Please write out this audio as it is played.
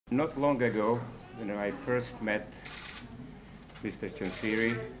Not long ago, when I first met Mr.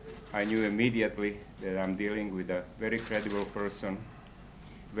 Chansiri, I knew immediately that I'm dealing with a very credible person,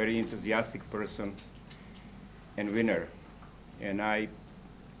 very enthusiastic person, and winner. And I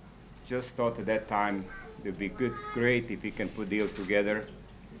just thought at that time it would be great if we can put a deal together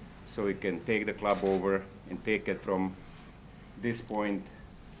so we can take the club over and take it from this point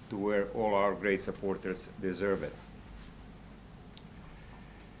to where all our great supporters deserve it.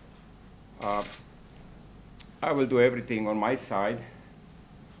 I will do everything on my side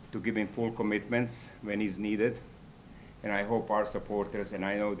to give him full commitments when he's needed, and I hope our supporters, and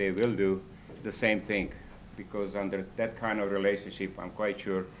I know they will do, the same thing, because under that kind of relationship, I'm quite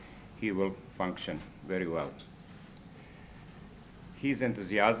sure he will function very well. His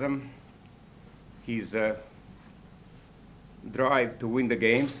enthusiasm, his drive to win the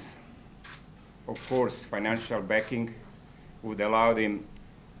games, of course, financial backing would allow him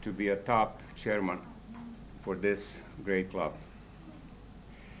to be a top chairman for this great club.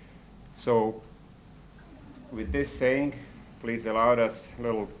 So, with this saying, please allow us a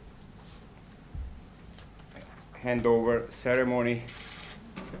little handover ceremony,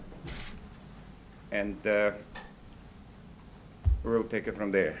 and we'll take it from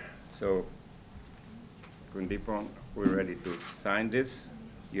there. So, Dejphon, we're ready to sign this.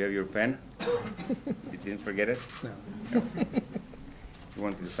 You have your pen? You didn't forget it? No. You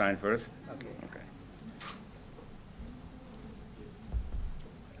want to sign first? Okay. Okay.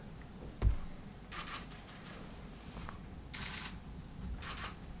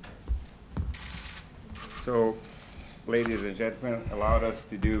 So, ladies and gentlemen, allow us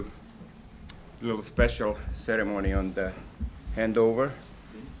to do a little special ceremony on the handover.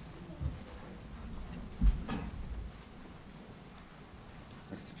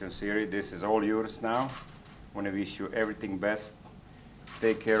 Mr. Chansiri, this is all yours now. I want to wish you everything best.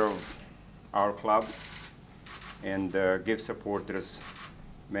 Take care of our club and give supporters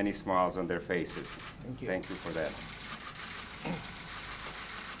many smiles on their faces. Thank you. Thank you for that.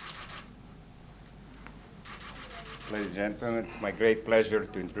 Ladies and gentlemen, it's my great pleasure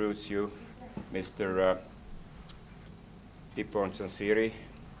to introduce you, Mr. Dejphon Chansiri,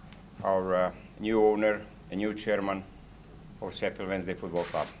 our new owner and new chairman of Sheffield Wednesday Football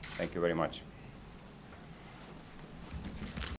Club. Thank you very much.